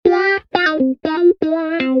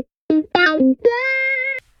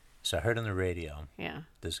So I heard on the radio, Yeah.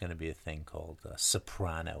 there's going to be a thing called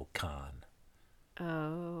Soprano Con.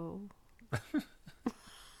 Oh.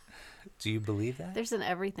 Do you believe that? There's an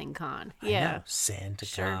everything con. I Yeah. know. Santa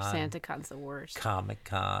Sure, Con. Santa Con's the worst. Comic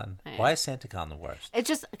Con. Yeah. Why is Santa Con the worst? It's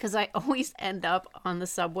just because I always end up on the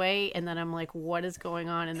subway, and then I'm like, what is going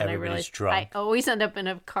on? And then I Everybody's realize drunk. I always end up in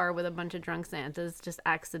a car with a bunch of drunk Santas, just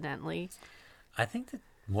accidentally. I think that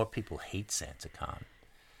more people hate Santa Con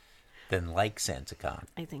than like Santa Con.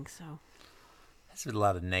 I think so. There's a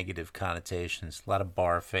lot of negative connotations, a lot of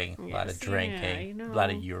barfing, a lot of Yes, drinking, yeah, I a lot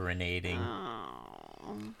of know. urinating.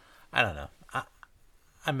 Oh. I don't know.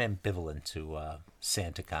 I'm ambivalent to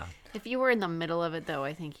Santa Con. If you were in the middle of it, though,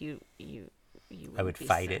 I think you I would be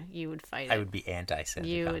fight sa- it. You would fight it. I would be anti-Santa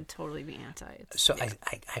You Con. would totally be anti it. So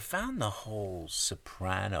I found the whole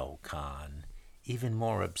Soprano Con even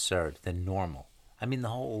more absurd than normal. I mean, the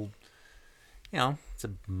whole, it's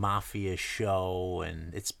a mafia show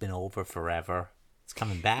and it's been over forever. It's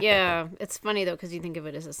coming back. Yeah, it's funny though because you think of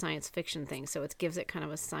it as a science fiction thing, so it gives it kind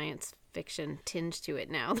of a science fiction tinge to it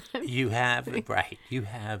now. You have, right, you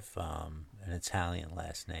have an Italian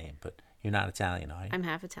last name, but you're not Italian, are you? I'm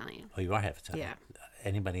half Italian. Oh, you are half Italian. Yeah.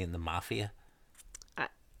 Anybody in the mafia? I-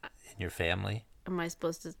 In your family? Am I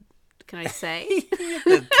supposed to? Can I say?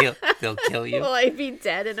 They'll kill you. Will I be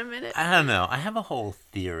dead in a minute? I don't know. I have a whole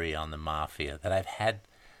theory on the mafia that I've had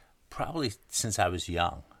probably since I was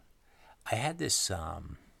young. I had this.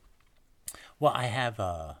 I have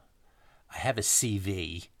a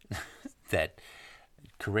CV that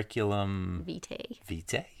curriculum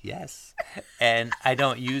Vitae. yes, and I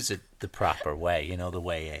don't use it the proper way. The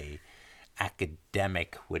way a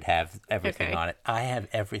academic would have everything Okay. on it. I have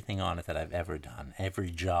everything on it that I've ever done, every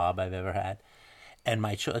job I've ever had, and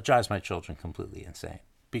it drives my children completely insane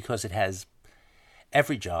because it has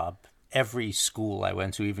every job, every school I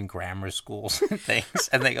went to, even grammar schools and things,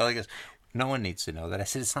 and they go like this. No one needs to know that. I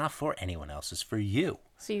said, it's not for anyone else. It's for you.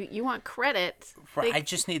 So you want credit? I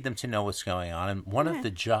just need them to know what's going on. And one of the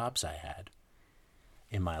jobs I had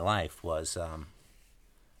in my life was a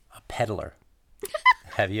peddler.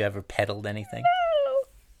 Have you ever peddled anything?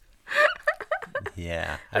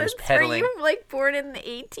 Yeah. I was peddling. Are you like born in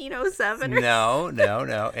 1807? Or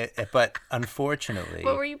No. But unfortunately,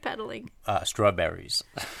 what were you peddling? strawberries.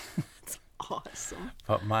 Awesome.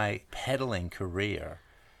 But my peddling career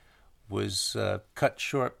was cut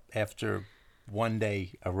short after one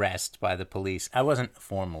day arrest by the police. I wasn't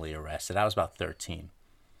formally arrested. I was about 13.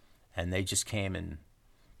 And they just came and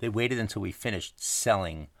they waited until we finished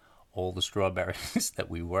selling all the strawberries that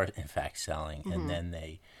we were, in fact, selling. Mm-hmm. And then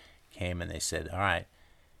they came and they said, all right,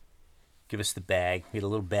 give us the bag. We had a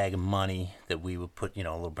little bag of money that we would put, a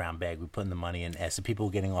little brown bag. We put in the money in as the people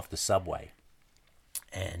were getting off the subway.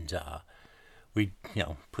 And we,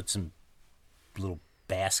 put some little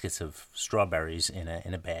baskets of strawberries in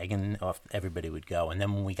a bag, and off everybody would go. And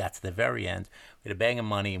then when we got to the very end, we had a bag of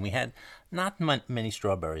money, and we had not many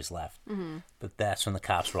strawberries left. Mm-hmm. But that's when the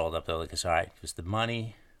cops rolled up. They were like, all right, here's the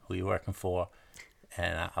money. Who are you working for?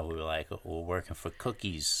 And we were like, we're working for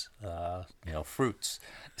cookies, fruits.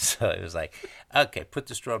 So it was like, okay, put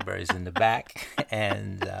the strawberries in the back,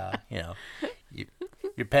 and,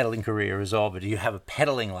 your peddling career is over. Do you have a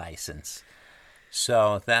peddling license?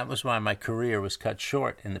 So that was why my career was cut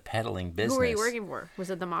short in the peddling business. Who were you working for? Was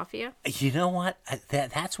it the mafia? You know what?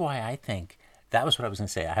 That's why I think, that was what I was going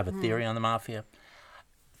to say. I have a theory on the mafia.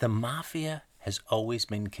 The mafia has always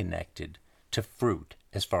been connected to fruit,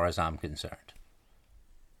 as far as I'm concerned.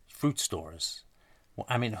 Fruit stores.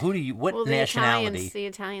 I mean, what nationality? The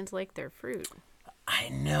Italians like their fruit. I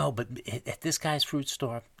know, but at this guy's fruit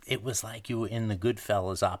store, it was like you were in the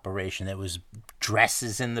Goodfellas operation. There was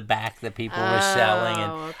dresses in the back that people were selling.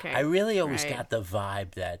 And okay. I really always Right. got the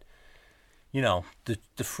vibe that,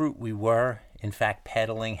 the fruit we were, in fact,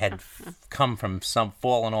 peddling had come from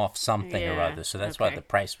fallen off something or Yeah, other. So that's why okay. the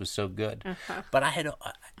price was so good. But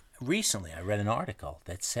recently I read an article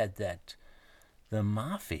that said that the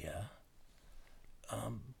mafia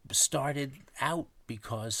started out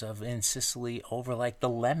because of in Sicily over like the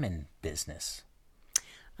lemon business.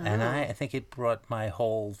 And I think it brought my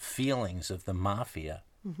whole feelings of the mafia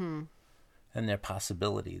and their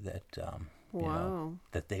possibility that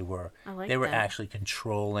that they were like they were that. actually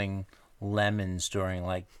controlling lemons during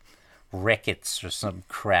like rickets or some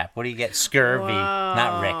crap. What do you get? Scurvy,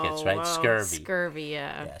 not rickets, right? Whoa. Scurvy. Scurvy,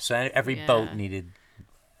 yeah. Yeah. So every Yeah. boat needed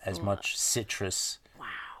as much citrus. Wow.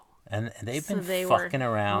 And they've been they fucking were,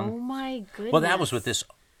 around. Oh my goodness. Well, that was with this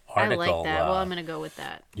article. I like that. Well, I'm going to go with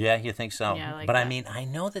that. Yeah, you think so? Yeah, I like but I that. mean, I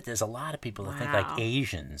know that there's a lot of people that think Wow. like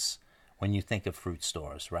Asians when you think of fruit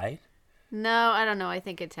stores, right? No, I don't know. I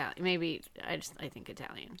think Italian. Maybe I think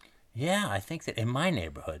Italian. Yeah, I think that in my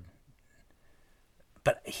neighborhood.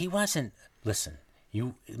 But he wasn't. Listen,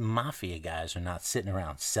 you mafia guys are not sitting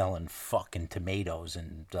around selling fucking tomatoes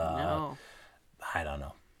and No. I don't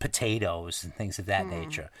know, potatoes and things of that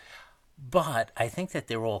nature. But I think that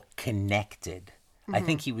they're all connected. I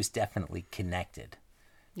think he was definitely connected.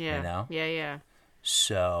 Yeah. You know? Yeah.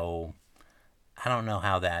 So I don't know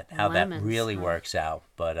how that Lemons, really huh? works out,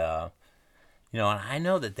 but you know, and I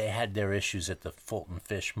know that they had their issues at the Fulton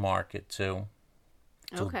Fish Market too.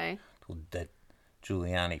 Okay. That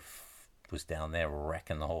Giuliani was down there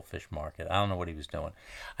wrecking the whole fish market. I don't know what he was doing.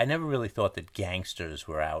 I never really thought that gangsters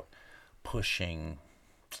were out pushing,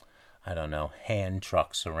 I don't know, hand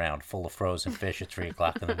trucks around full of frozen fish at 3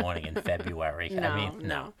 o'clock in the morning in February.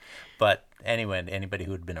 No. But anyway, anybody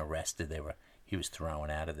who had been arrested, he was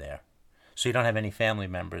throwing out of there. So you don't have any family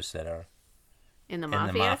members that are In the in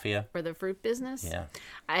the mafia? or the fruit business. Yeah.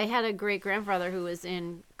 I had a great grandfather who was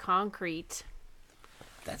in concrete.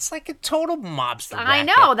 That's like a total mobster I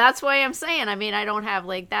racket. know. That's why I'm saying. I mean, I don't have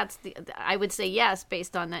I would say yes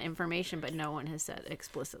based on that information, but no one has said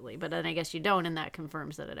explicitly. But then I guess you don't, and that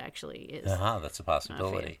confirms that it actually is. That's a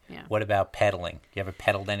possibility. Yeah. What about peddling? You ever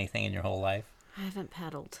peddled anything in your whole life? I haven't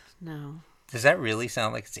peddled. No. Does that really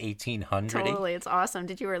sound like it's 1800? Totally, it's awesome.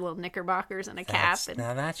 Did you wear little knickerbockers and a cap? And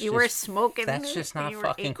That's you were smoking. That's just and not you were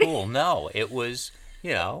fucking eating- cool. No, it was,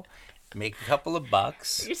 make a couple of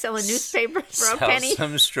bucks. You're selling newspapers for a sell penny.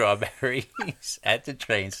 some strawberries at the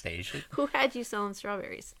train station. Who had you selling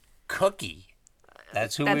strawberries? Cookie.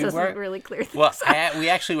 That's who That we doesn't worked. really clear things Well, up. we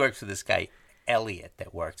actually worked for this guy, Elliot,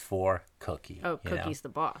 that worked for Cookie. Oh, you know. Cookie's the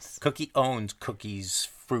boss. Cookie owns Cookie's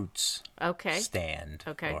fruits Okay. stand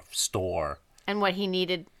Okay. or store. And what he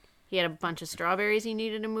needed, he had a bunch of strawberries he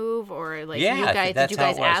needed to move, or like Yeah, you guys, that's did you how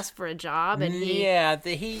guys it was. ask for a job? And he, Yeah,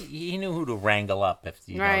 he knew who to wrangle up if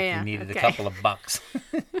you Right, if yeah, you needed okay. a couple of bucks.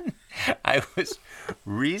 I was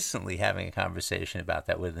recently having a conversation about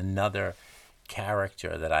that with another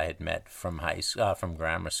character that I had met from from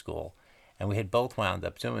grammar school, and we had both wound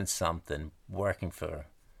up doing something, working for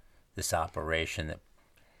this operation that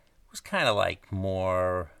was kind of like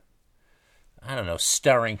more, I don't know,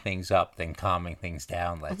 stirring things up than calming things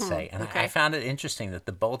down, let's say. And okay. I found it interesting that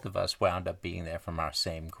the both of us wound up being there from our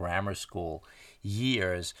same grammar school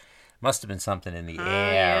years. Must have been something in the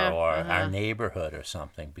air yeah, or our neighborhood or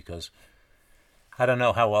something, because I don't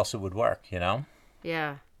know how else it would work,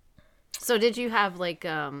 yeah. So did you have like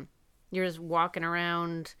you're just walking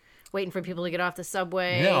around waiting for people to get off the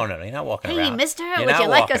subway? No, you're not walking Hey, around. mister, You're would not you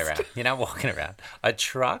like walking us around. to- You're not walking around. A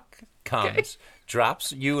truck comes,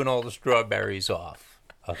 drops you and all the strawberries off,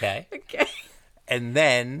 okay? Okay. And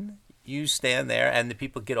then you stand there and the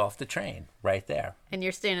people get off the train right there. And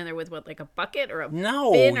you're standing there with what, like a bucket or a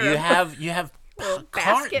No, bin or you a- have little basket?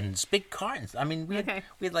 cartons, big cartons. I mean, we Okay.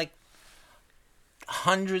 had like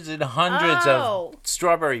hundreds and hundreds Oh. of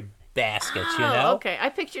strawberry baskets, Oh, okay. I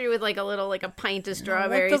picture you with like a pint of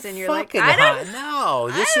strawberries, What the and you're fuck like, in I don't. the- No,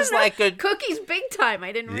 this I is don't know. like a Cookies big time.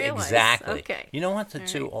 I didn't realize. Exactly. Okay. You know what? The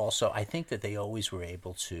two also, I think that they always were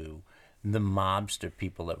able to, the mobster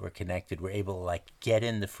people that were connected were able to like get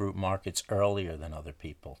in the fruit markets earlier than other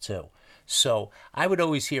people too. So I would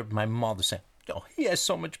always hear my mother say, "Oh, he has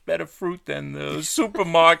so much better fruit than the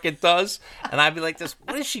supermarket does," and I'd be like, "This,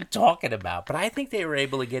 what is she talking about?" But I think they were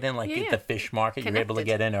able to get in, like Yeah. at the fish market. You're able to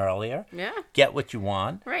Connected. get in earlier, Yeah. get what you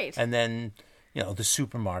want, Right. and then. The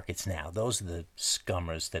supermarkets now, those are the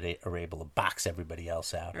scummers that are able to box everybody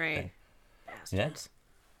else out. Right. Yeah. Bastards.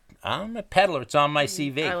 I'm a peddler. It's on my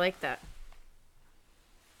CV. I like that.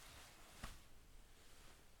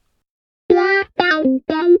 Blah, blah,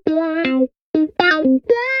 blah, blah, blah,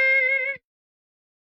 blah.